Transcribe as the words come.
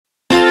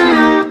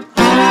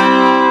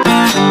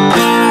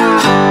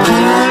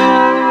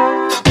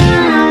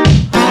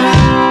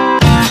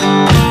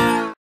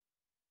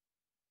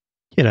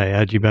G'day,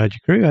 Argy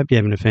Bargy crew. Hope you're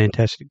having a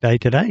fantastic day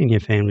today and your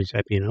family's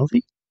happy and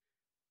healthy.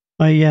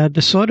 I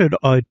decided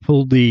I'd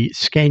pull the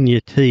Scania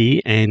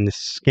T and the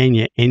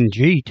Scania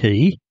NG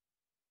T,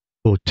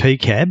 or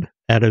T-Cab,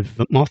 out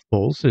of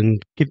mothballs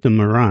and give them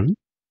a run.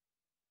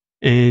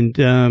 And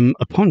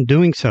upon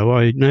doing so,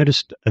 I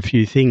noticed a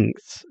few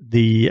things.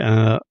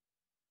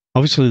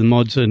 Obviously, the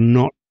mods are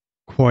not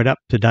quite up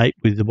to date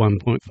with the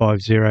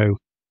 1.50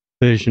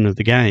 version of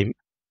the game.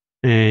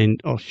 And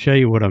I'll show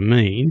you what I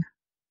mean.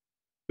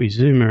 We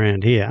zoom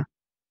around here.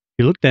 If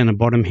you look down the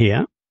bottom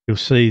here, you'll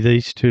see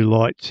these two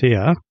lights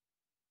here.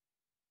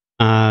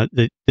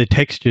 The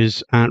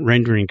textures aren't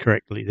rendering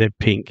correctly. They're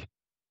pink.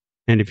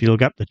 And if you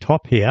look up the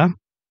top here,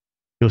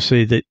 you'll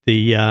see that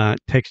the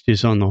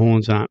textures on the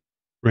horns aren't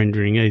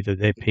rendering either.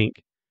 They're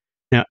pink.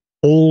 Now,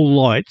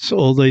 all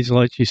these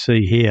lights you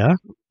see here,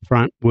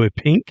 front, were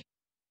pink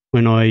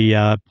when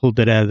I pulled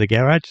it out of the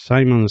garage.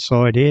 Same on the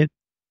side here.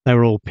 They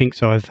were all pink,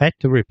 so I've had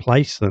to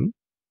replace them.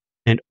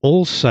 And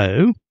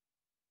also,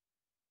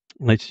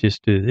 let's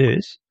just do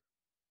this.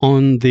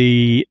 On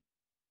the,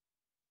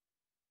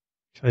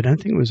 I don't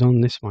think it was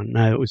on this one.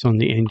 No, it was on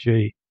the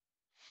NG.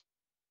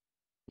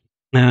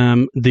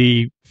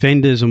 The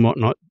fenders and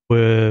whatnot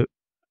were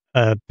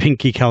a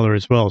pinky colour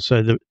as well.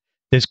 So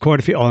there's quite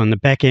a few. Oh, and the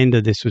back end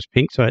of this was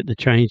pink, so I had to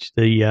change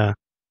the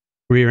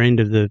rear end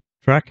of the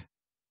truck.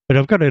 But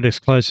I've got it as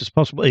close as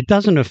possible. It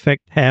doesn't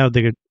affect how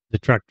the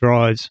truck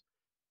drives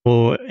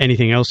or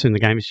anything else in the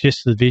game. It's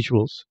just the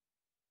visuals.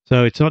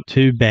 So it's not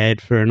too bad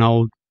for an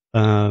old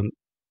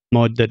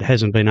mod that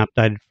hasn't been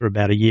updated for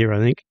about a year, I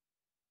think.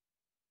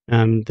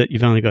 That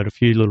you've only got a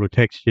few little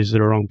textures that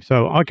are wrong.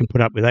 So I can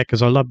put up with that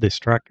because I love this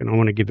truck and I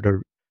want to give it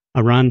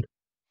a run.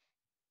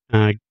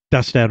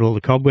 Dust out all the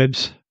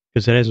cobwebs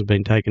because it hasn't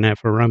been taken out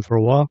for a run for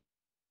a while.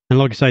 And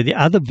like I say, the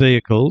other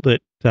vehicle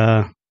that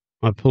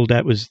I pulled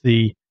out was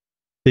the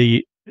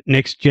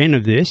next gen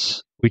of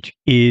this, which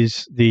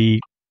is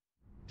the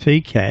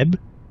T-Cab.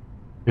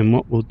 And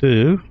what we'll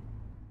do,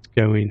 let's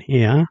go in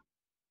here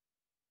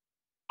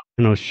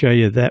and I'll show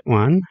you that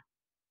one.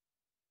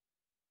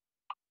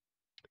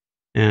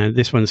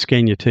 This one's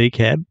Scania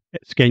T-Cab,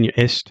 Scania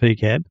S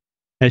T-Cab.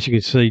 As you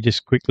can see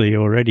just quickly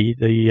already,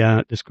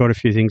 there's quite a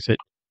few things that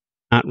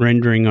aren't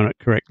rendering on it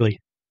correctly.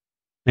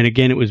 And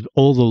again, it was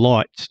all the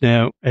lights.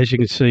 Now, as you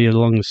can see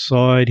along the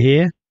side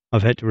here,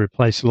 I've had to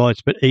replace the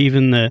lights, but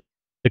even the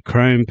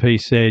chrome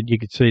piece there, you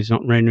can see it's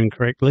not rendering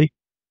correctly.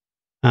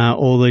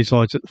 All these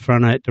lights at the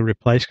front I had to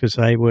replace because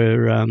they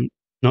were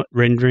not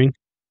rendering.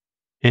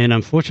 And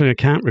unfortunately,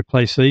 I can't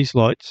replace these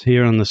lights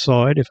here on the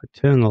side. If I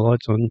turn the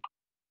lights on, you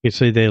can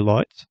see they're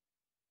lights.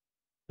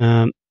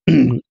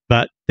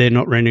 But they're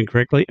not rendering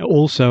correctly.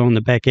 Also, on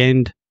the back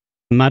end,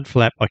 mud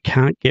flap, I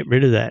can't get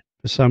rid of that.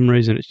 For some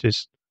reason,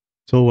 it's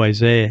always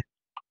there.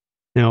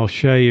 Now, I'll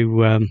show you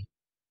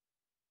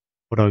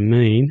what I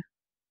mean,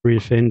 rear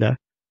fender.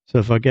 So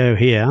if I go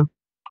here,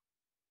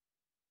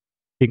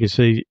 you can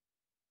see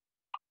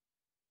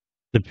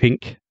the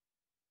pink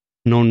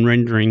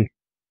non-rendering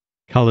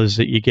colours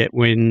that you get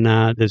when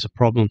there's a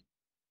problem.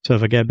 So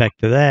if I go back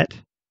to that,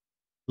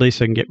 at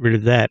least I can get rid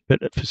of that. But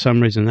for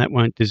some reason, that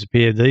won't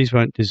disappear. These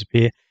won't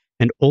disappear.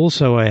 And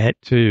also I had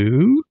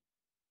to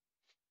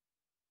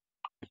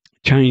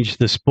change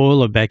the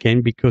spoiler back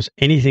end because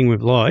anything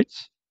with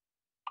lights,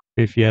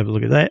 if you have a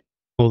look at that,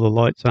 all the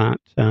lights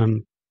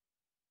aren't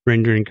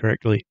rendering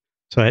correctly.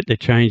 So I had to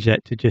change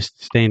that to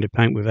just standard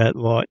paint without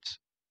lights.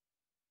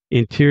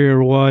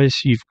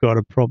 Interior-wise, you've got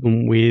a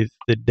problem with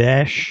the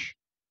dash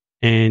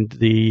and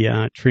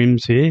the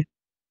trims here.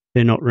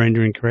 They're not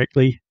rendering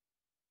correctly.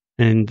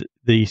 And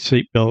the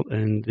seat belt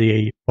and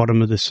the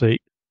bottom of the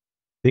seat.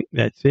 I think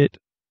that's it.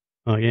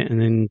 Oh, yeah,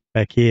 and then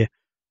back here.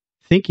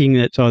 Thinking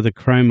that's either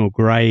chrome or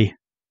grey,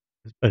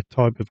 a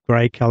type of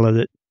grey colour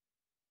that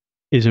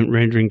isn't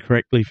rendering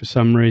correctly for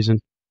some reason.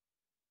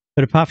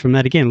 But apart from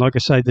that, again, like I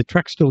say, the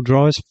truck still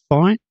drives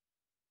fine.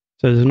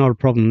 So there's not a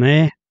problem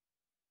there.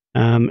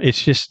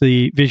 It's just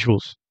the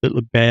visuals that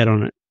look bad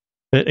on it.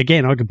 But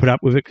again, I can put up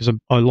with it because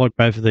I like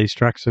both of these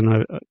trucks and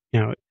I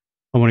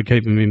want to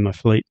keep them in my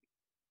fleet.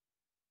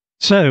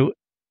 So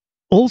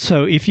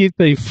also, if you've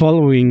been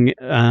following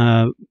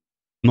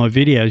my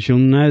videos, you'll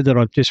know that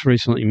I've just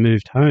recently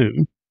moved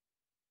home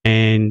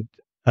and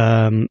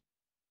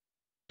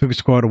took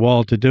us quite a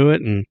while to do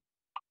it. And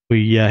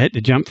we had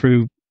to jump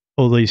through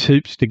all these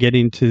hoops to get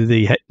into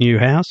the new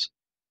house.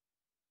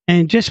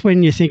 And just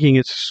when you're thinking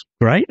it's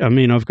great, I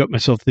mean, I've got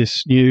myself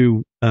this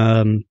new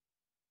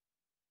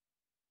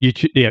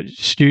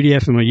studio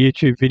for my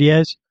YouTube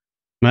videos,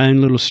 my own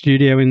little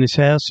studio in this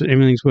house.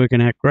 Everything's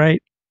working out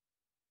great.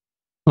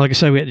 Like I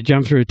say, we had to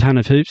jump through a ton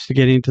of hoops to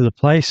get into the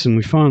place, and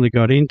we finally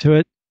got into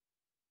it.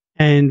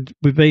 And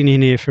we've been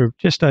in here for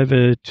just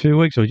over 2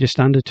 weeks, or just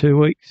under 2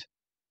 weeks,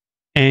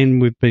 and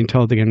we've been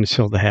told they're going to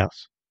sell the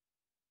house.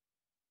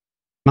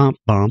 Bum,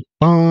 bum,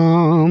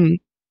 bum.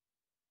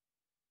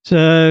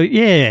 So,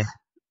 yeah,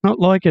 not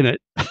liking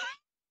it.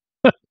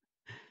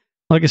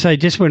 Like I say,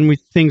 just when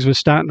things were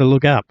starting to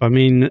look up, I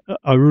mean,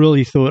 I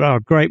really thought, oh,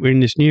 great, we're in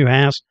this new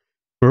house.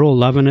 We're all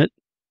loving it.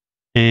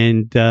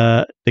 And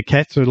the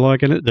cats are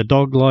liking it. The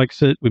dog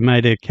likes it. We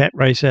made a cat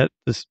race out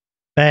this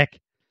back.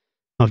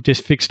 I've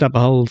just fixed up a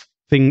whole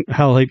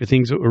heap of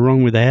things that were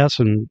wrong with the house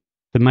and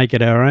to make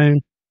it our own.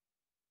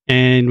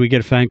 And we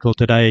get a phone call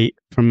today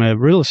from a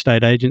real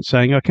estate agent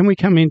saying, "Oh, can we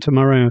come in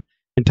tomorrow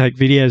and take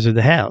videos of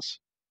the house?"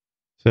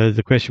 So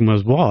the question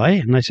was, why?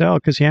 And they say, "Oh,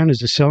 because the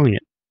owners are selling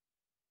it."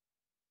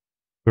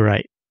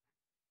 Great.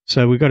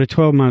 So we've got a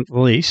 12-month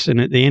lease, and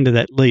at the end of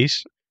that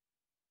lease,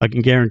 I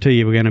can guarantee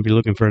you we're going to be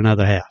looking for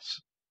another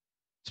house.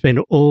 Spend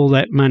all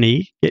that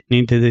money getting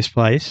into this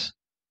place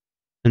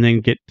and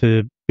then get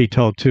to be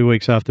told 2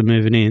 weeks after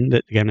moving in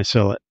that they're going to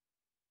sell it.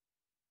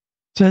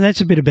 So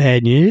that's a bit of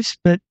bad news,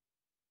 but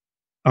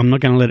I'm not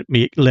going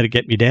to let it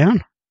get me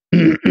down.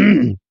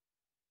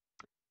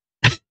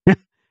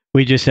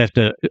 We just have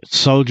to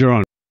soldier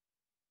on.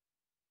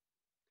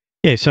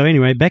 Yeah, so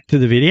anyway, back to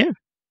the video,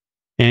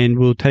 and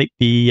we'll take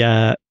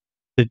the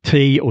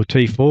T or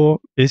T4.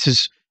 This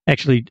is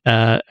actually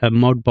a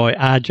mod by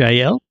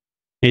RJL.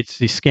 It's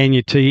the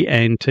Scania T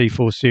and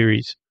T4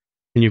 series,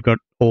 and you've got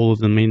all of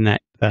them in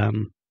that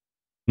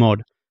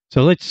mod.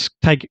 So let's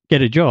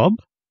get a job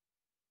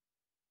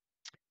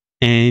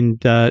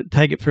and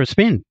take it for a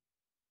spin,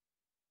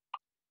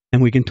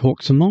 and we can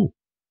talk some more.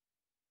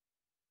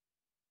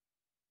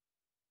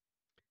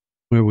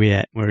 Where are we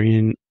at? We're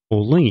in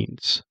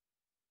Orleans.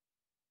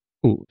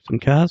 Oh, some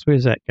cars.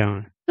 Where's that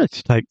going?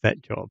 Let's take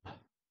that job.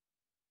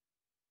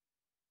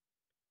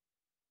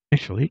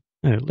 Actually,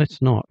 no,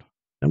 let's not.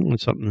 I don't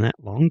want something that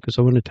long because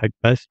I want to take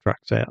both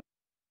trucks out.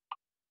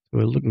 So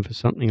we're looking for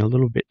something a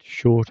little bit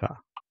shorter.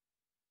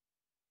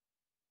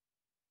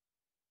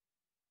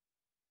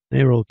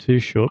 They're all too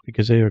short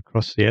because they're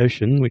across the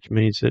ocean, which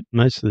means that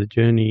most of the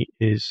journey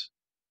is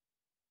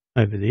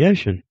over the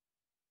ocean.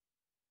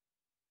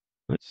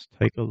 Let's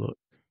take a look.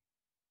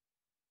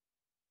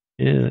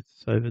 Yeah,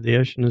 that's over the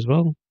ocean as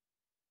well.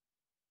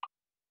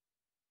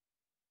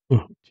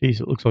 Oh, geez,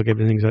 it looks like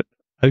everything's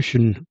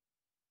ocean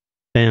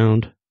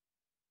bound.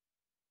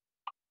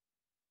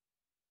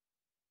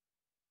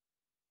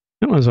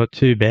 That one's not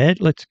too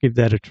bad. Let's give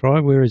that a try.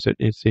 Where is it?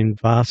 It's in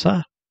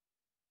Vasa.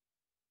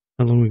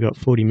 How long we got?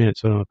 40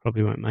 minutes. Oh, I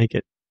probably won't make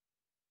it.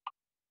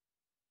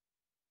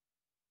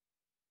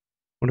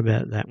 What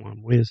about that one?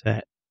 Where's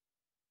that?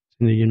 It's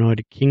in the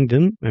United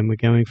Kingdom, and we're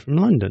going from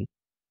London.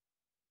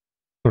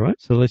 All right,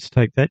 so let's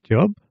take that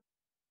job.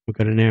 We've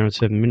got an hour and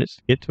 7 minutes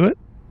to get to it.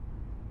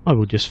 I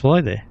will just fly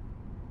there.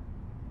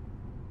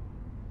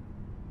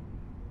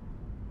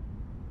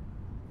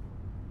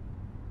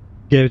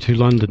 Go to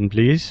London,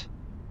 please.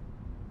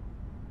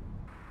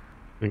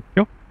 Thank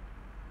you.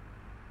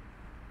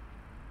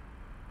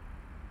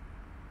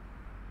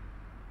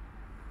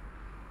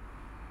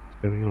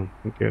 What's going on?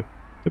 Thank you.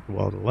 Took a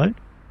while to load.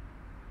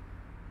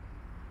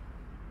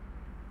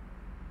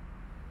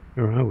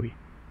 Where are we?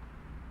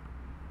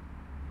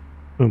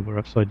 Oh, we're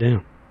upside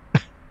down.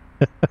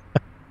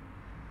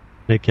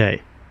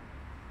 Okay.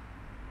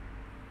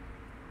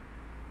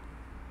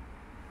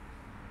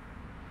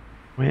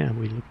 Why are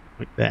we looking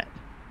like that?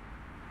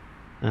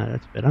 Ah,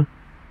 that's better.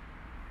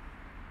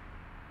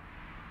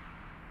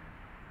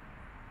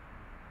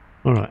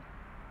 All right.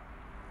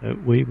 So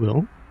we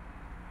will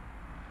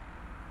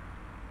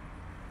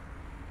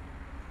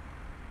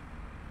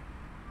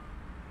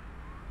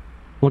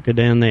look her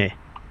down there.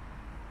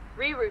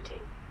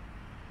 Rerouting.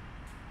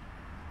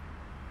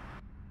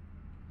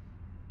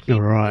 All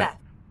right. Left.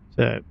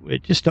 So we're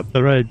just up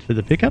the road for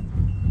the pickup.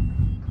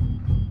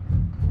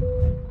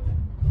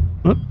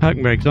 Oh,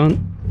 parking brake's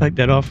on. Take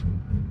that off.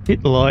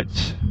 Hit the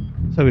lights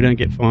so we don't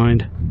get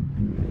fined.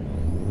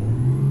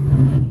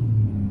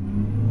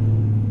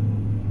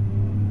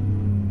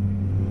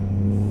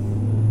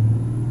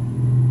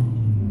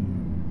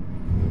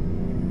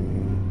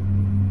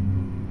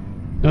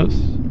 Oops.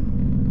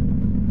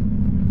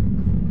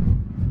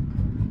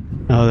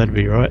 Oh, that'd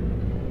be right.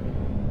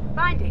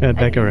 Finding Go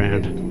back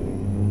around.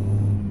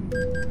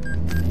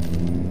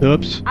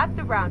 Oops. At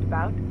the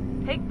roundabout,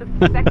 take the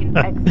second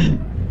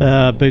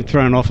exit. Been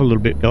thrown off a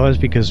little bit, guys,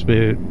 because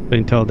we've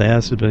been told the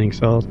house is being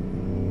sold.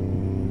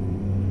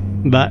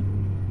 But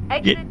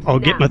I'll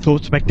get my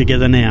thoughts back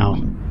together now,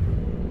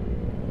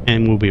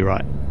 and we'll be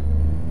right.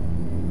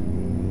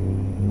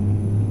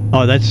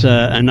 Oh, that's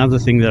another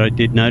thing that I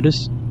did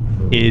notice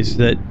is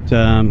that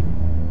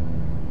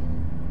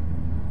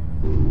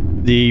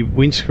the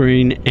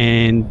windscreen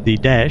and the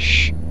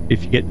dash,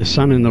 if you get the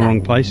sun in the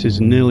wrong place, is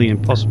nearly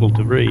impossible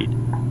to read.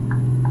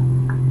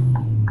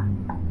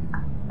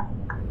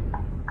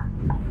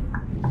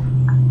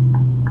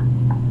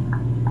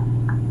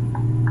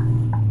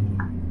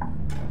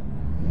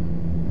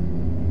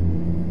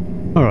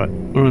 Alright,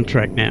 we're on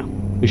track now.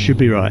 We should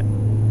be right.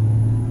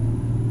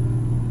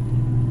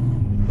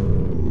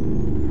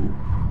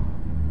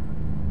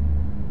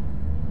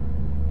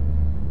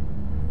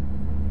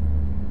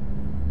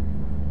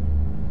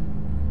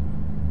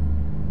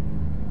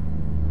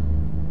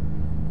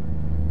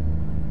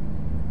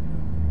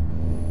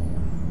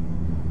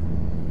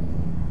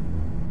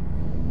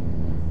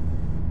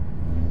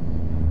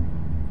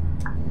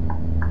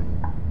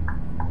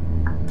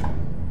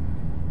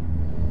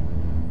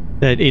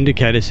 That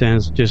indicator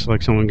sounds just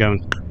like someone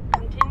going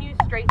Continue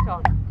straight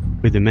on.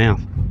 with their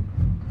mouth.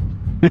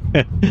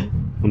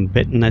 I'm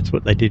betting that's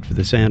what they did for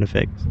the sound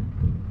effects.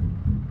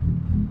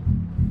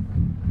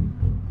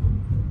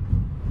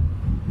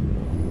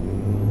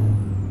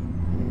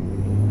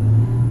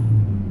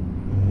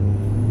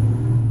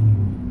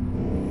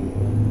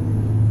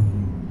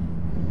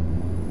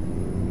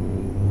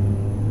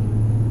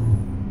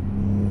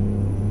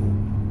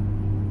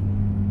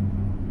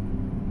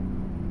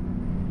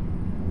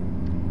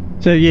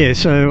 So yeah,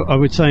 so I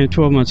would say in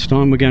 12 months'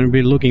 time we're going to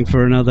be looking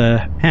for another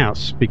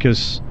house,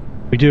 because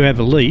we do have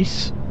a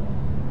lease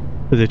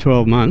for the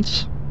 12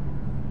 months,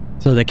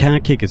 so they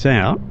can't kick us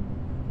out.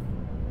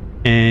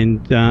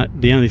 And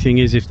the only thing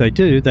is, if they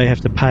do, they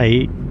have to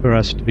pay for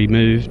us to be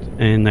moved,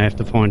 and they have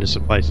to find us a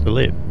place to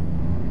live.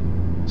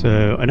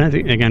 So I don't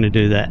think they're going to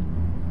do that.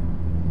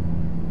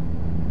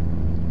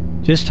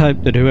 Just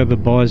hope that whoever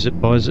buys it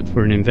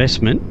for an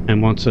investment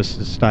and wants us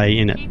to stay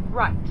in it. Keep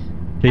right.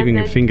 Keeping and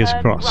your then fingers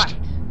turn crossed. right.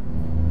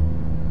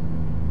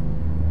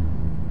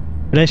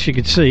 But as you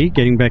can see,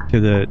 getting back to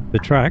the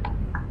truck,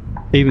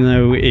 even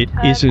though it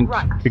Turn isn't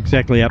right.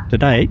 exactly up to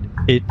date,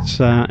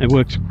 it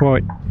works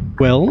quite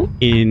well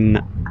in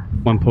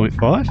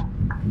 1.5.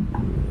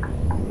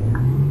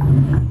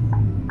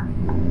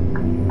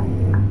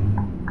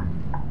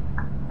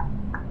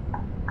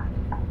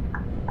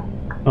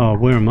 Oh,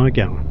 where am I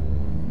going?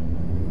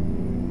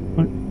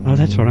 What? Oh,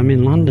 that's right, I'm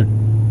in London.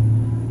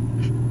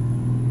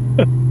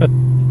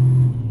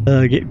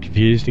 I get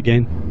confused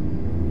again.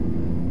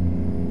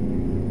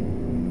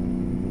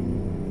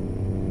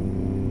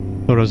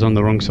 Thought I was on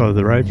the wrong side of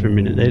the road for a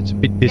minute there. It's a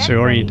bit Get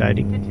ready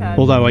disorientating. to turn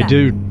Although I left.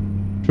 do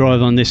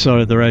drive on this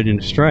side of the road in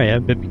Australia,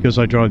 but because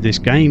I drive this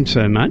game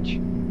so much,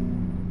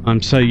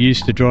 I'm so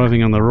used to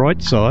driving on the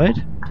right side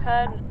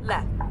Turn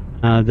left.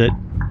 that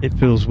it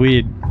feels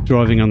weird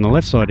driving on the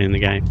left side in the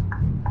game.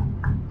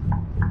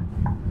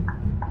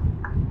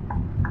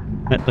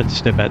 Let's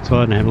step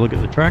outside and have a look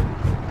at the truck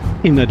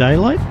in the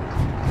daylight.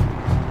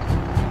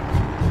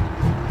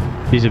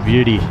 She's a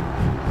beauty.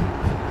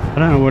 I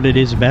don't know what it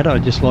is about it, I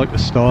just like the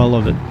style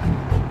of it.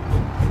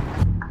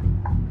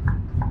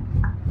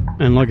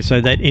 And like I say,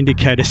 that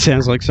indicator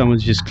sounds like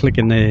someone's just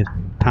clicking their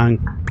tongue.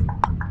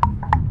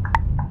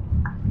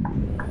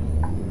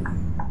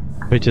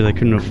 Bet you they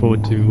couldn't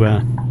afford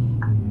to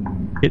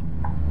get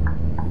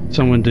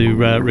someone to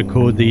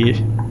record the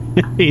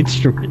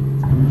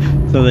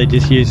instrument, so they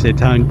just use their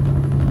tongue.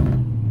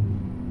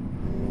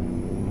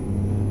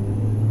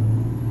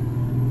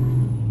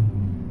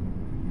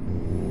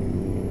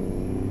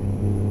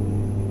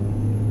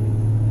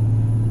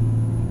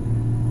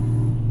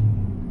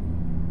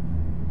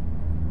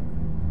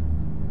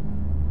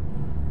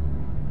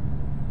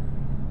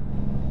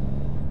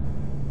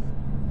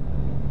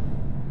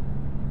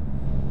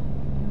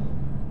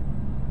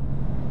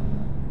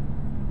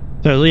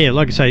 So yeah,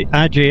 like I say,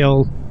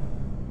 RGL,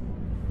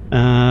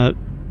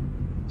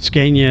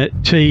 Scania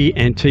T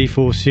and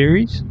T4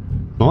 series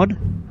mod.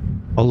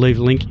 I'll leave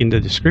a link in the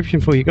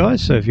description for you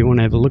guys, so if you want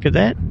to have a look at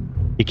that,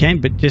 you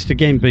can. But just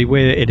again,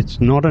 beware,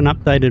 it's not an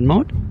updated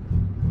mod.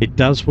 It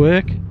does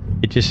work,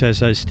 it just has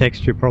those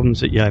texture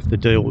problems that you have to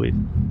deal with.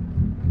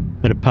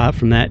 But apart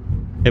from that,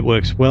 it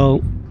works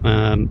well.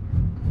 And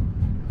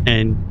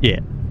yeah,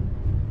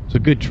 it's a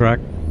good truck.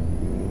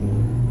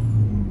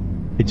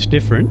 It's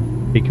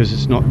different because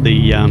it's not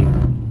the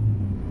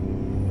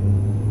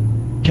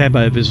cab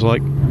overs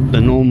like the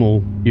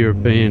normal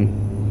European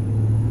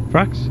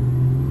trucks.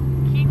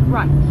 Keep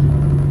right.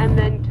 And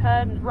then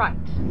turn right.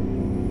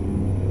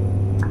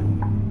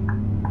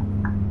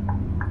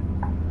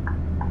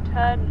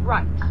 Turn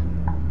right.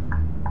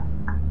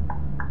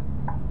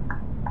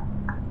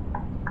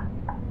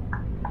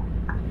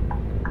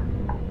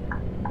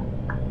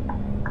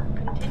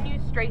 Continue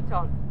straight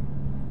on.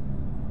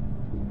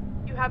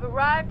 You have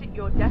arrived at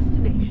your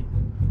destination.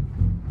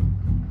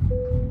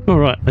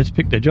 Alright, let's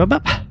pick the job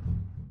up.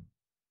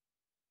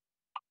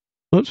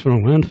 Oops,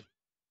 wrong one.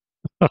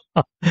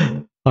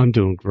 I'm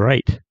doing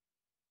great.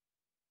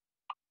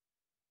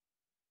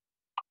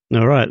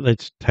 Alright,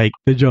 let's take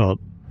the job.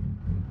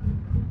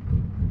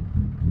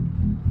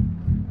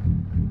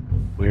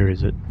 Where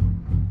is it?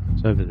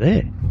 It's over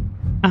there.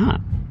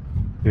 Ah,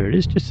 there it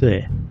is, just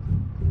there.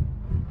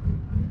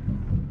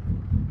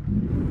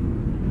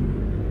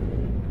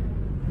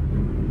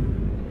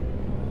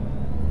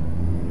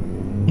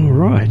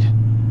 Alright.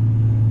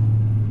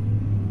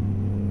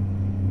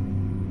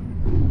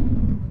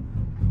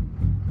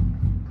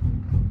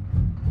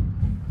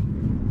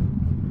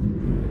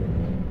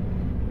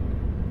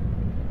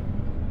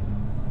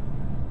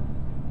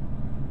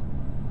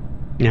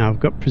 Now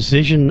I've got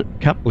precision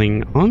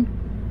coupling on,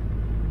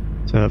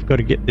 so I've got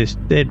to get this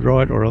dead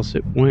right or else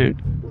it won't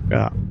hook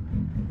up.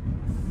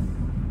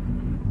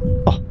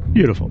 Oh,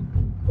 beautiful.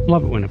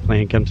 Love it when a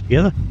plan comes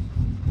together.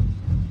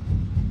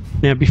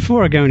 Now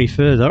before I go any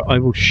further, I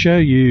will show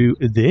you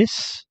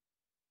this.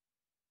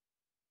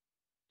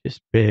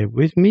 Just bear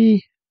with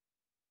me.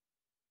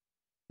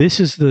 This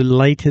is the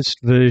latest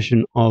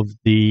version of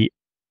the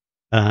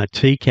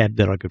T-Cab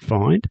that I could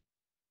find.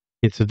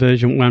 It's the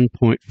version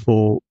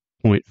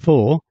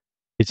 1.4.4.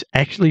 It's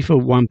actually for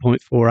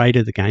 1.48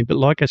 of the game, but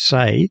like I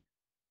say,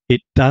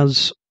 it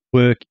does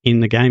work in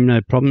the game,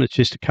 no problem. It's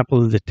just a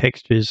couple of the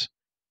textures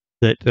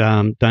that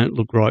don't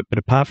look right, but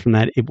apart from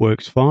that, it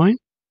works fine.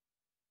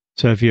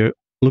 So if you're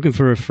looking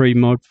for a free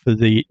mod for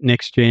the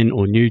next gen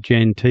or new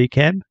gen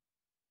T-Cab,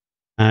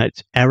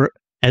 it's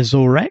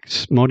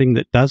Azorax modding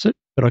that does it,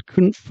 but I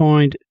couldn't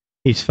find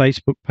his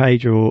Facebook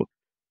page or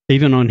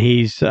even on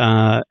his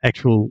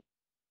actual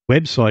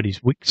website,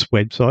 his Wix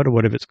website or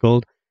whatever it's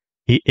called.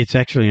 It's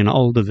actually an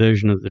older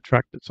version of the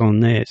truck that's on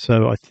there.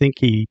 So I think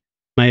he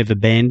may have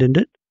abandoned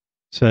it.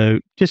 So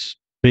just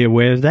be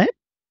aware of that.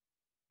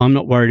 I'm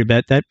not worried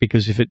about that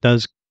because if it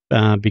does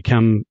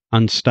become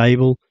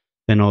unstable,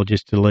 then I'll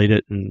just delete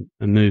it and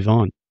move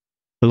on.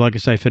 But like I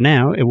say, for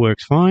now, it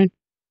works fine.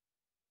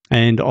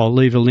 And I'll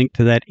leave a link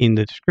to that in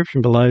the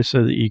description below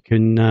so that you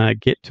can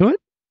get to it.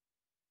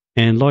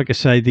 And like I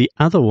say, the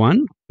other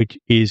one, which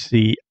is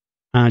the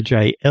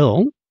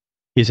RJL,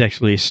 is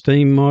actually a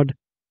Steam mod.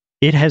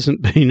 It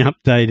hasn't been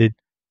updated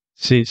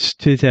since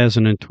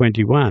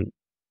 2021.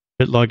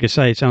 But like I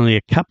say, it's only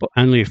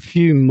a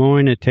few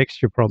minor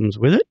texture problems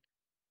with it.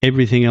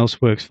 Everything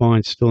else works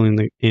fine still in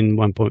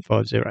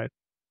 1.50.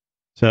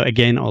 So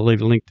again, I'll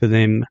leave a link to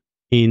them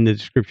in the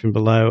description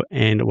below,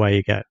 and away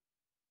you go.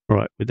 All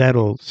right, with that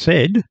all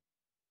said,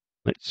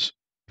 let's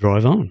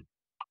drive on.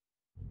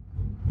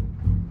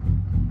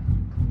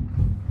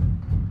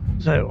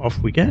 So off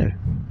we go.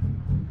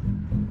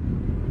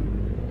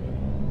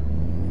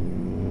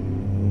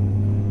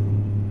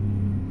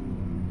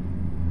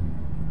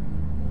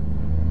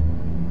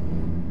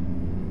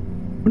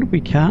 What are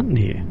we carting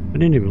here? I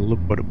didn't even look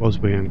what it was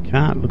we're going to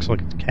cart. It looks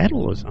like it's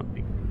cattle or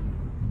something.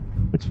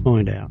 Let's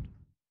find out.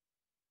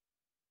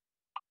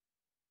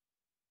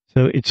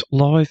 So it's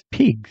live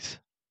pigs.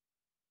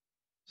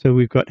 So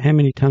we've got how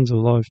many tons of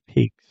live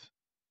pigs?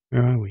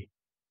 Where are we?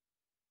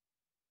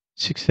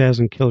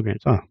 6,000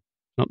 kilograms. Oh,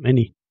 not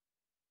many.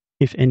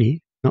 If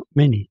any, not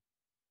many.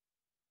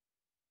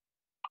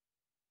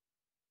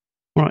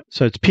 All right,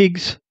 so it's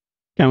pigs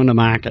going to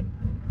market.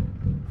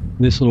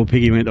 This little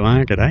piggy went to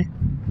market, eh?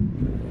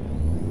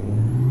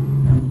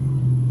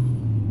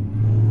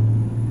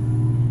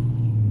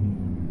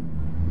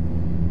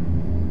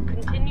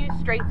 Continue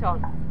straight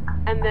on,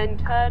 and then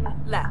turn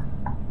left.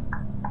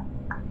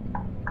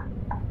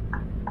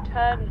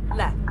 Turn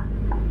left.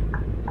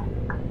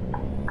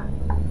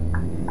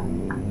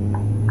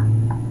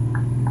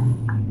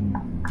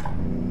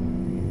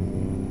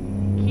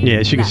 Yeah,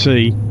 as you can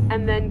see,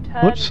 and then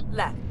turn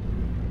left.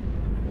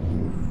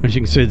 As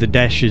you can see, the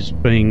dash is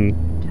being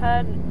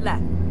turn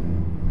left.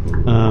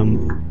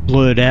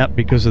 Blurred out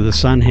because of the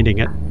sun hitting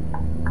it.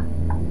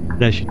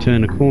 But as you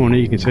turn a corner,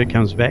 you can see it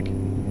comes back.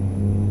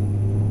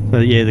 So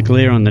yeah, the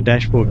glare on the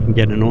dashboard can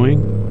get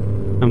annoying,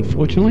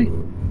 unfortunately.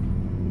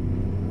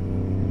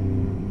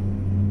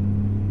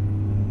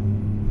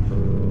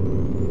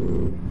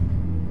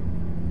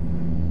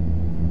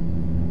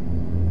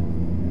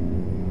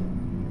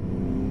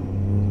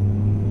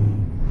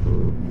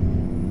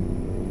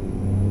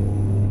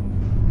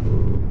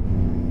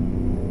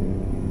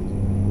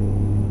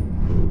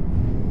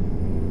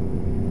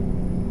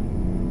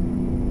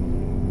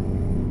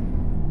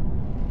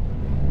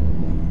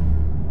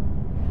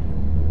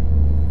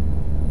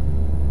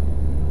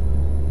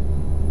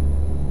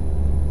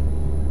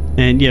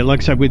 And yeah, like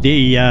I said, with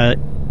the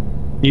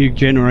new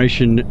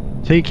generation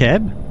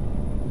T-Cab,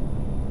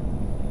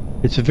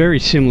 it's a very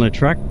similar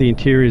truck. The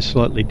interior is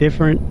slightly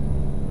different,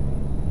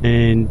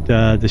 and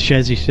the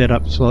chassis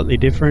setup slightly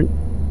different,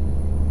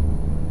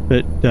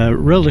 but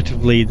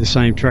relatively the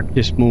same truck,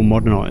 just more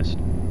modernised.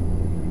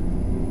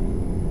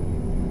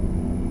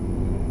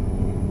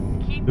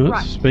 Keep oh,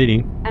 right,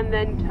 speeding, and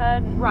then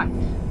turn right.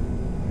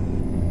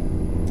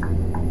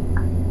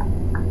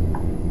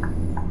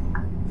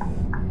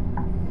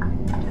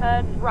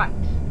 Turn right.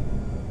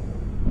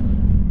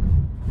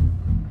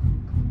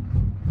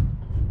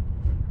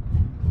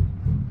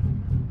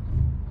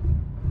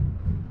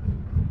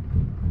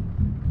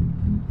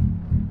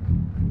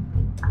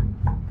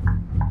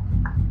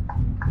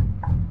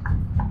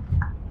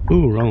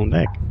 ooh, rolling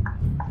back.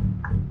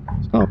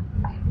 Stop.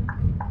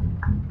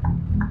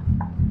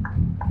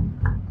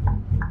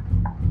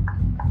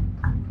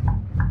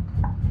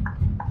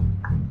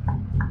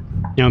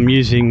 Now I'm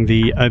using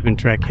the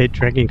OpenTrack head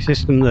tracking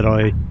system that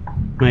I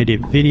made a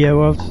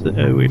video of.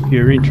 So if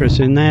you're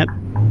interested in that,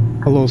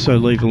 I'll also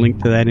leave a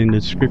link to that in the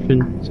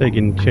description so you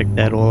can check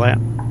that all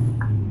out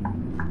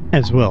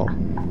as well.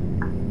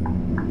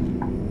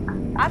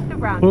 At the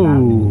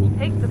roundabout,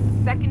 take the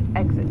second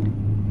exit.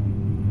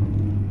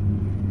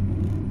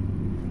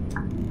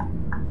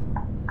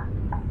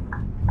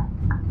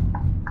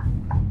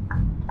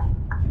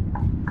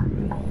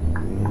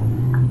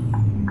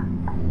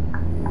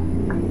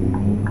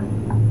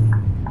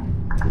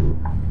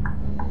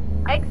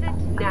 Exit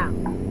now.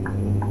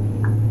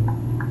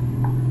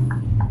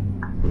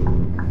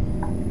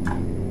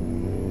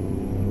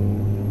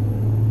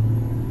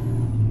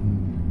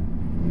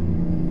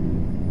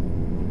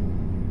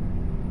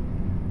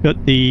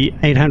 the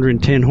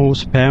 810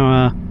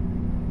 horsepower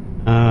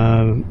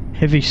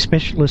heavy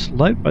specialist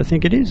lope, I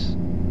think it is,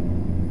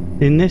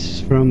 in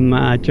this from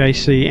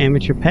JC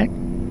Amateur Pack.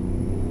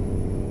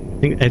 I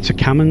think it's a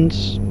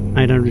Cummins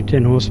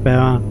 810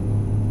 horsepower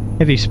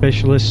heavy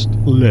specialist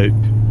lope,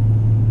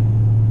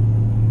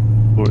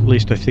 or at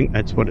least I think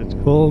that's what it's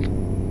called.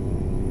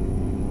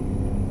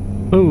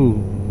 Oh,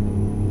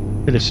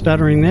 bit of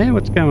stuttering there.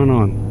 What's going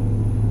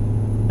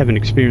on? Haven't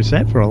experienced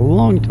that for a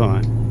long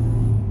time.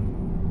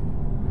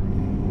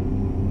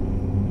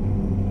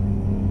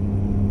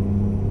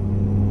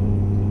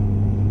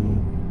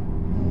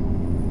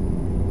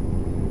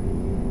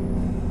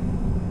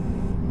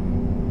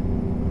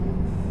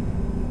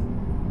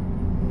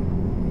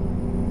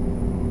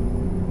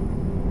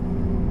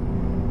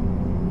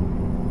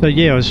 So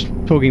yeah, I was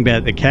talking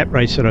about the cat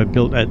race that I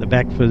built at the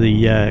back for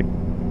the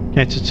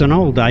cats. It's an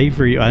old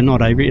an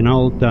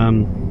old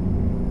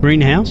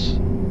greenhouse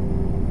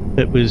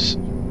that was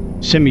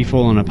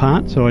semi-fallen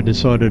apart, so I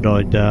decided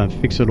I'd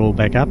fix it all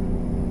back up.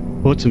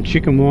 Bought some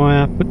chicken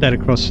wire, put that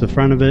across the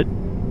front of it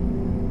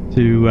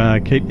to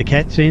keep the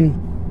cats in,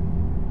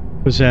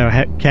 because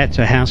our cats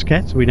are house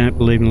cats. We don't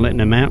believe in letting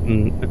them out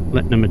and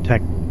letting them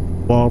attack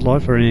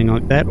wildlife or anything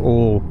like that,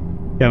 or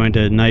go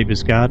into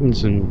neighbours'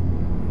 gardens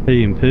and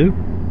pee and poo.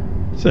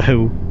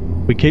 So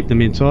we keep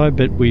them inside,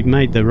 but we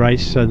made the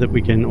race so that we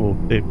can, or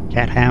the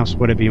cat house,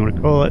 whatever you want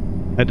to call it.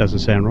 That doesn't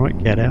sound right,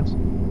 cat house.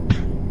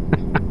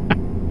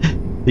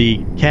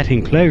 The cat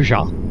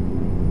enclosure,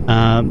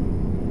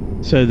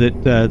 so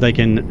that they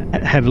can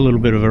have a little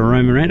bit of a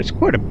roam around. It's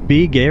quite a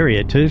big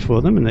area too for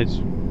them, and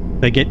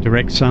they get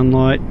direct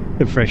sunlight,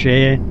 the fresh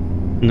air,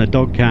 and the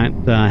dog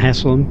can't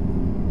hassle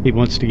them. He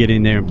wants to get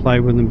in there and play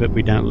with them, but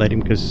we don't let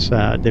him because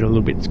they're a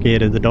little bit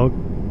scared of the dog.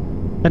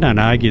 They don't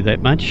argue that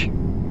much.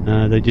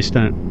 They just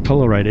don't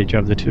tolerate each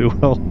other too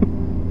well.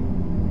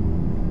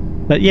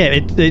 But yeah,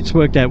 it's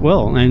worked out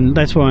well, and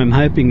that's why I'm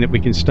hoping that we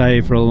can stay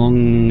for a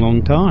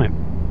long time.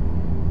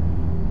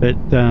 But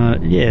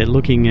yeah,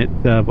 looking at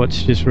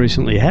what's just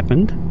recently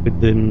happened with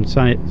them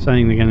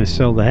saying they're going to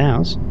sell the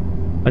house,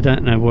 I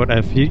don't know what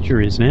our future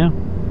is now.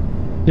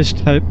 Just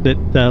hope that,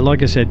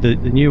 like I said, the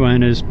new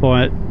owners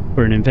buy it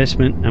for an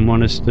investment and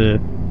want us to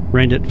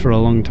rent it for a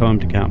long time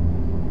to come.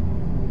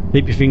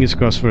 Keep your fingers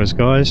crossed for us,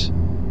 guys.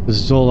 This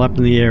is all up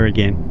in the air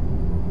again.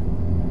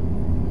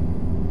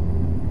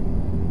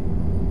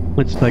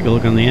 Let's take a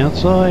look on the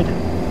outside.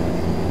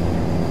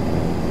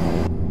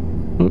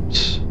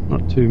 Oops,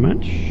 not too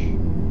much.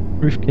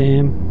 Roof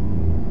cam.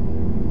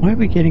 Why are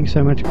we getting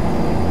so much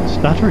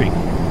stuttering?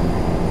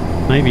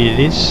 Maybe it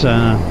is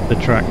the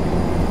truck.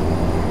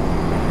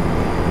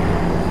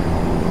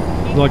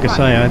 Like I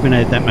say, I haven't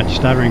had that much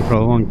stuttering for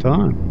a long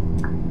time.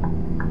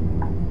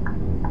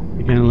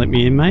 You gonna let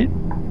me in, mate?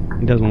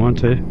 He doesn't want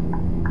to.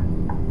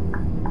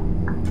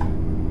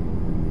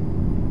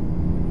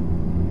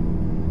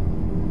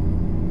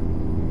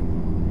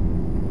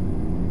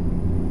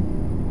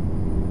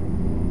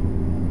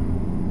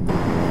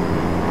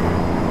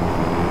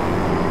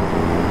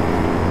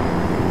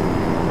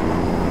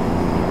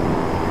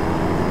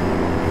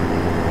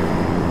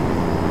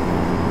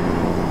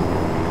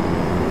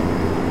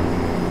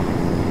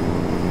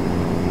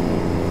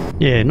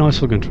 Yeah,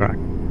 nice looking truck.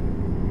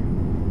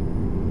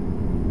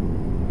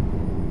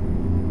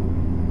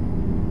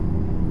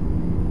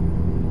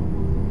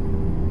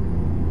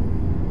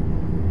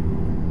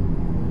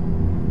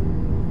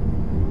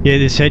 Yeah,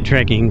 this head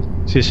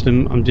tracking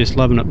system, I'm just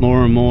loving it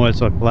more and more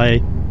as I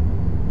play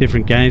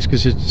different games,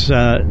 because it's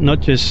not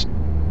just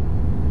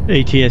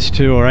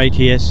ETS2 or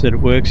ATS that it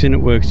works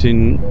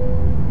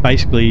in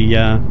basically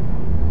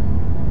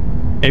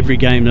every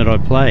game that I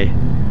play,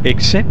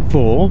 except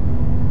for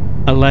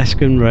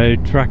Alaskan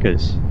Road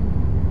Truckers.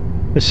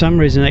 For some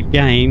reason that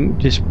game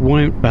just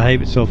won't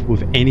behave itself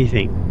with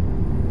anything.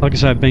 Like I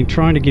say, I've been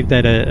trying to give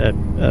that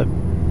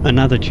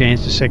another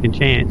chance, a second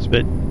chance,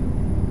 but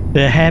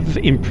they have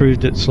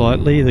improved it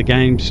slightly. The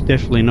game's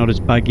definitely not as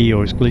buggy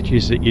or as glitchy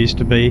as it used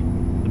to be.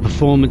 The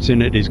performance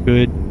in it is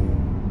good,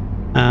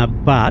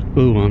 but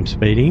ooh, I'm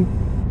speeding.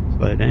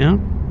 Slow down.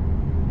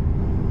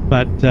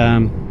 But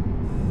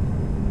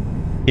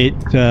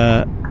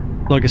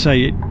like I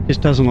say, it just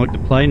doesn't like to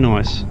play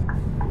nice.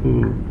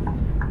 Ooh.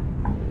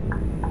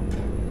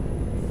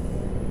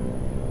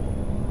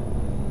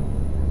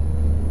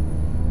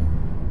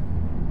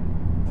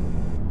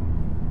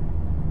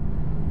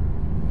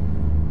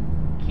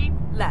 Keep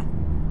left,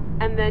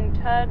 and then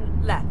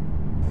turn left.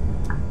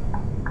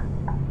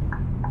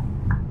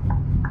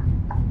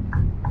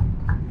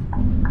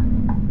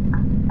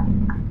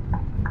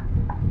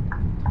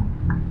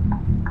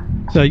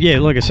 So yeah,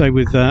 like I say,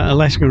 with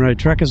Alaskan Road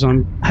Truckers,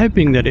 I'm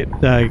hoping that it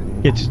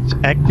gets its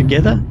act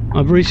together.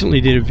 I've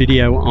recently did a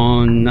video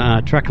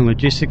on Truck and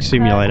Logistics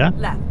Simulator,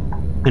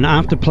 and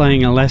after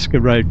playing Alaska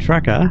Road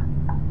Trucker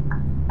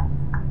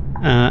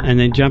and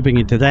then jumping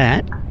into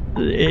that,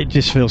 it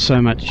just feels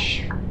so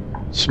much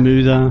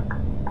smoother.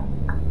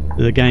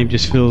 The game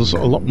just feels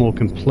a lot more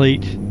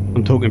complete.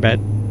 I'm talking about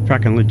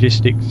Truck and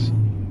Logistics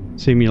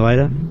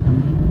Simulator.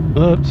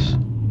 Oops.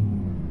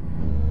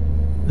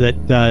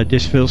 that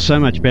just feels so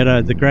much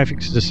better. The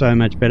graphics are so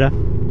much better.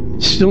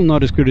 Still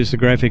not as good as the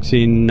graphics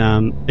in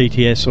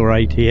ETS or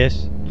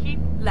ATS. Keep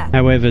left.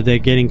 However, they're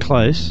getting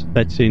close.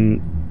 That's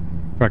in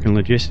Truck and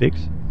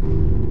Logistics.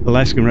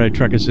 Alaskan Road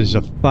Truckers is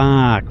a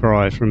far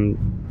cry from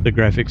the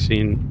graphics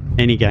in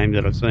any game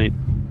that I've seen.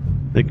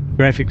 The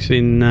graphics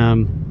in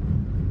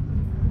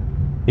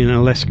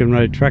Alaskan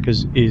Road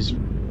Truckers is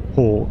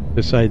poor,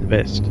 to say the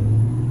best.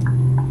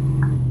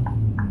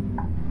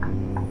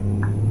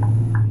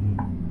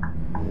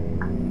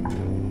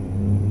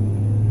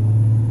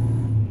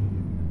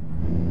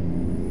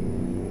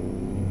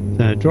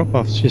 So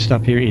drop-off's just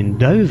up here in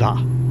Dover.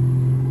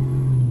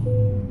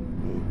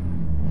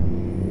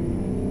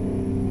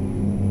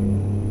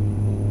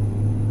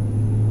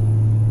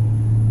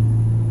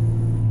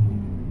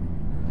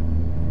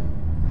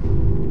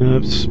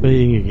 Oops,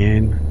 speeding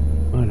again.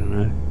 I don't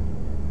know.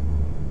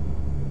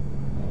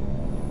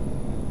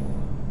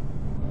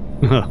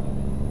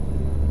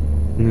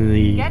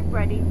 The Get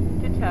ready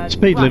to turn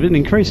speed right. limit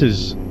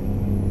increases.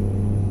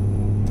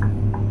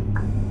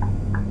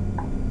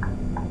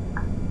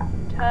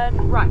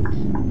 Turn right.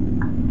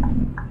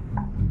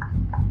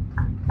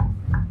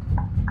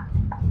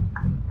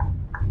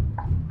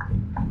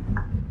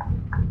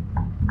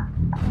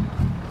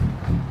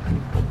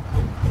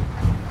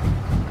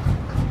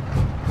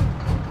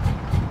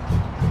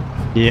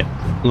 Yep,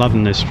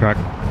 loving this truck.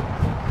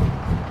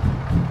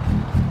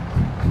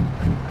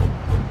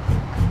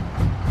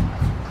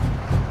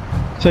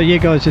 So yeah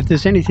guys, if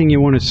there's anything you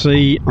want to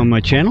see on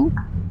my channel,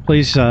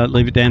 please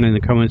leave it down in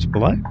the comments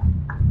below.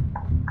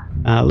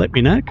 Let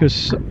me know,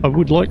 because I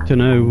would like to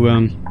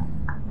know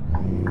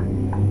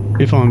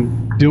if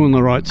I'm doing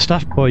the right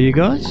stuff by you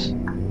guys,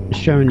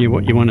 showing you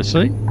what you want to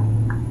see.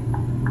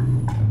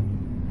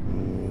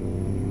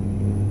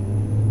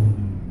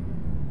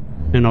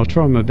 And I'll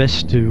try my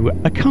best to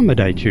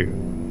accommodate you.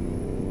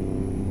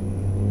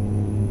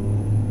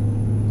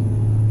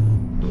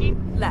 Keep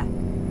left.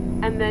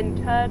 And then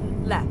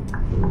turn left.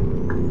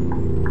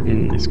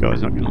 And this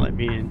guy's not going to let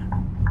me in.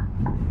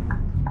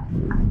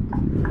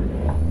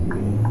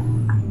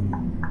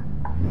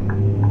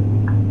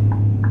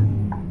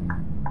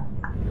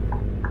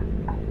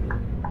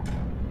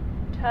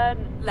 Turn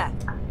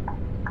left.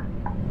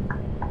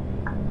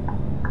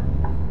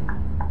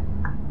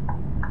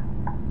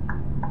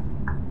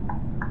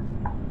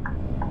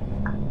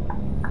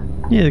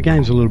 Yeah, the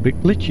game's a little bit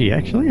glitchy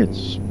actually.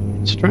 It's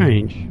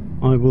strange.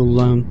 I will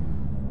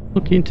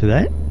look into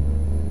that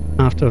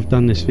after I've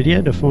done this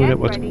video to find out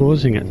what's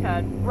causing it.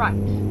 Turn right.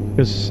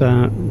 Because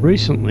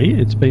recently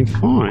it's been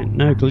fine.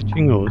 No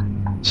glitching or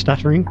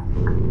stuttering.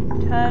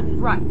 Turn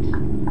right.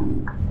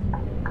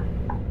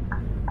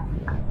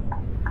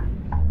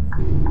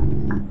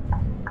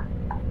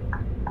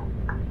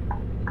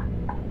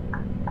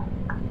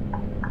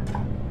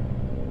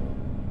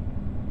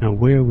 Now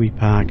where are we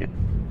parking?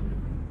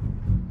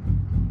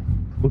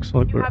 Looks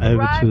like we're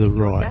over to the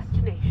right.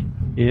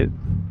 Yep,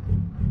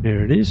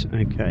 there it is.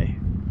 Okay,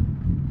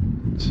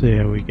 let's see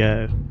how we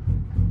go.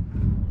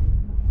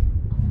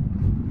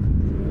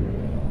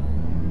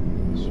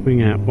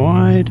 Swing out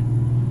wide.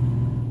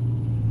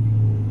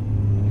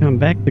 Come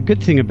back. The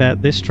good thing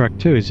about this truck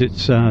too is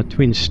it's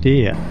twin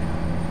steer.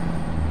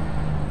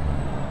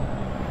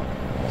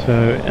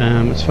 So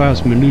as far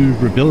as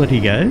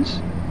manoeuvrability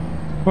goes,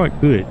 quite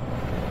good.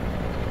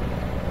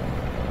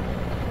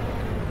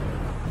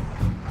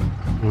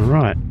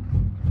 Alright,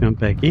 jump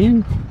back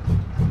in.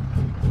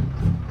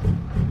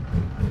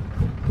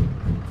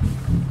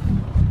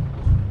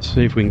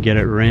 See if we can get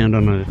it around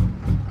on a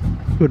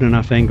good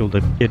enough angle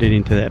to get it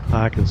into that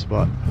parking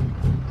spot.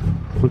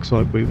 Looks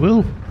like we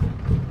will.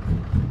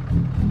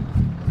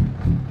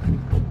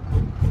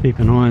 Keep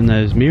an eye on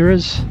those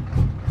mirrors.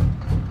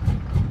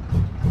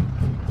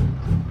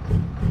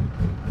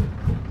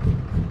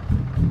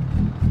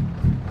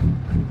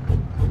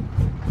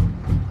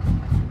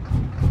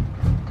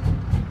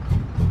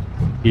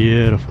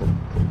 Beautiful.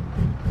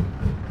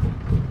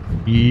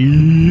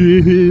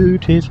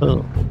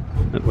 Beautiful.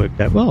 That worked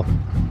out well.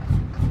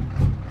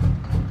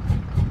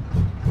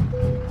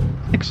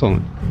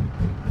 Excellent.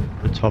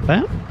 Let's hop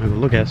out. Have a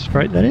look how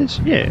straight that is.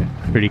 Yeah,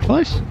 pretty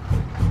close.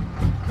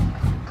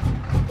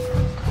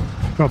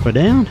 Drop her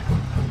down.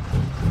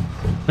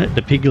 Let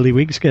the piggly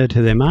wigs go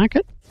to their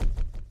market.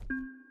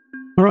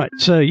 Alright,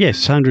 so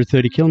yes,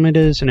 130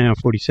 kilometres, an hour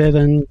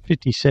 47,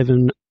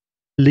 57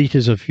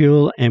 litres of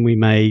fuel, and we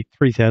made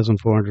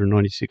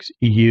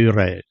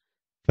 €3,496.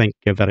 Thank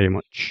you very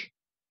much.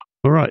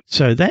 All right,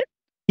 so that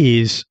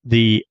is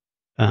the,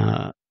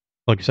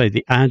 like I say,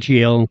 the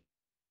RGL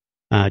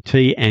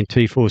T and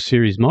T4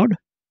 series mod,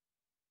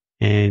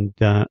 and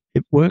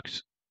it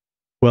works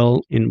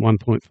well in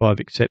 1.5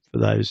 except for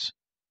those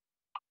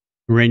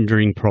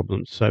rendering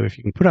problems. So if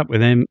you can put up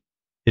with them,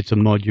 it's a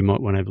mod you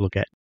might want to have a look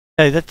at.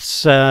 Okay,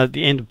 that's the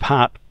end of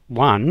part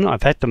one.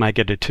 I've had to make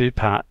it a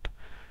two-part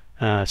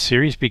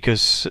series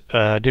because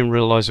I didn't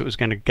realize it was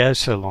going to go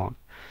so long.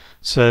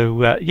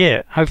 So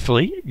yeah,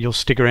 hopefully you'll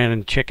stick around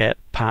and check out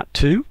part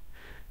two.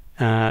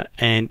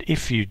 And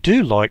if you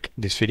do like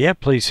this video,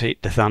 please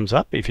hit the thumbs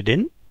up. If you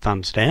didn't,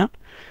 thumbs down.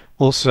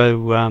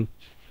 Also,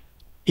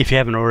 if you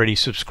haven't already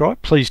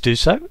subscribed, please do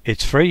so.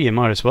 It's free, you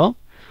might as well.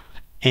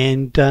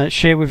 And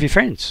share with your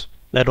friends.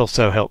 That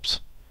also helps.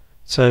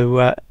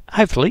 So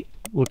hopefully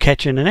we'll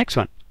catch you in the next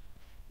one.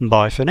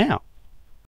 Bye for now.